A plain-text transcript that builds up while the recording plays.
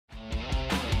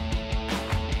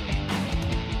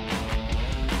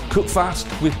Cook fast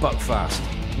with Buckfast.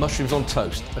 Mushrooms on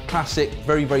toast. A classic,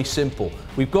 very, very simple.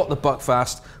 We've got the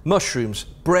Buckfast, mushrooms,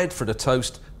 bread for the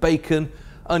toast, bacon,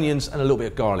 onions and a little bit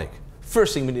of garlic.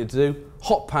 First thing we need to do,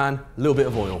 hot pan, a little bit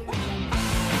of oil.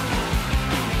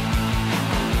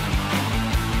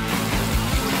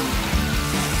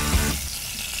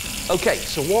 Okay,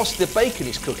 so whilst the bacon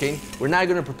is cooking, we're now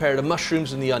going to prepare the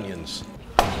mushrooms and the onions.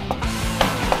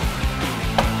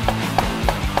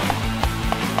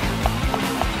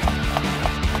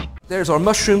 There's our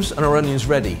mushrooms and our onions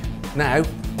ready. Now,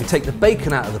 we take the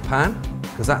bacon out of the pan,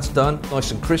 because that's done,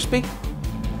 nice and crispy.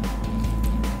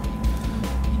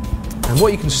 And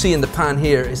what you can see in the pan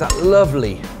here is that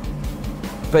lovely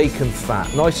bacon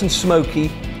fat, nice and smoky.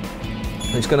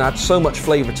 And it's going to add so much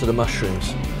flavour to the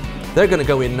mushrooms. They're going to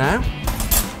go in now.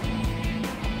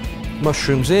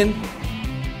 Mushrooms in,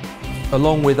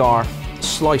 along with our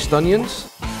sliced onions.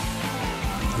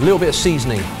 A little bit of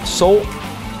seasoning, salt,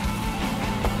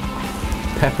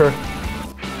 pepper.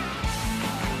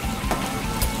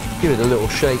 Give it a little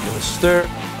shake and a stir.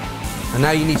 And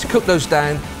now you need to cook those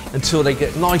down until they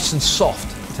get nice and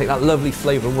soft. Take that lovely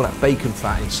flavour of all that bacon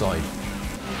fat inside.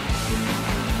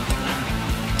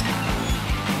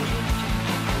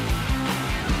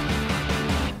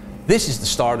 This is the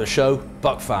star of the show,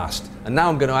 Buckfast. And now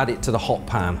I'm going to add it to the hot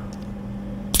pan.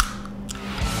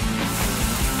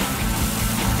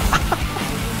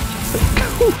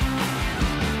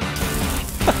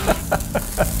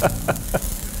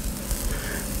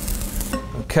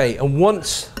 Okay, and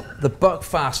once the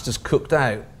Buckfast is cooked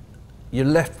out, you're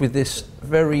left with this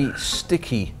very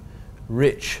sticky,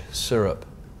 rich syrup.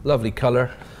 Lovely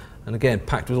colour, and again,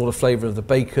 packed with all the flavour of the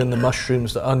bacon, the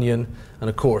mushrooms, the onion, and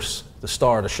of course, the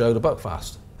star of the show, the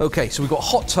Buckfast. Okay, so we've got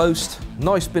hot toast,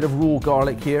 nice bit of raw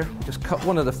garlic here. Just cut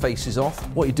one of the faces off.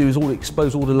 What you do is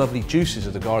expose all the lovely juices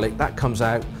of the garlic. That comes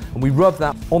out, and we rub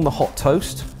that on the hot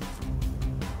toast.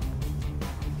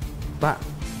 That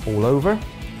all over.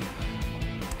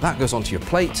 That goes onto your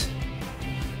plate.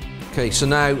 Okay, so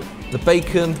now the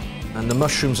bacon and the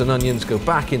mushrooms and onions go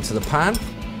back into the pan.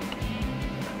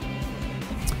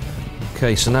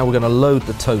 Okay, so now we're going to load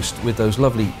the toast with those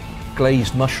lovely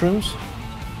glazed mushrooms.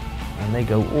 And they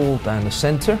go all down the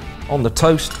centre on the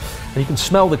toast. And you can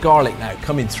smell the garlic now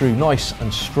coming through nice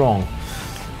and strong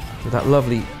with that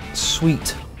lovely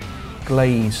sweet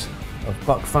glaze of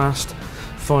Buckfast.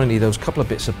 Finally, those couple of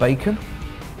bits of bacon.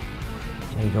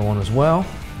 They go on as well.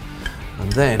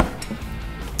 And then,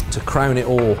 to crown it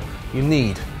all, you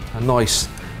need a nice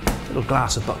little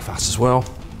glass of Buckfast as well.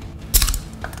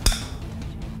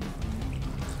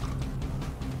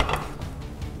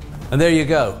 And there you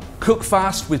go. Cook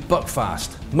fast with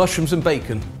Buckfast. Mushrooms and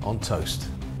bacon on toast.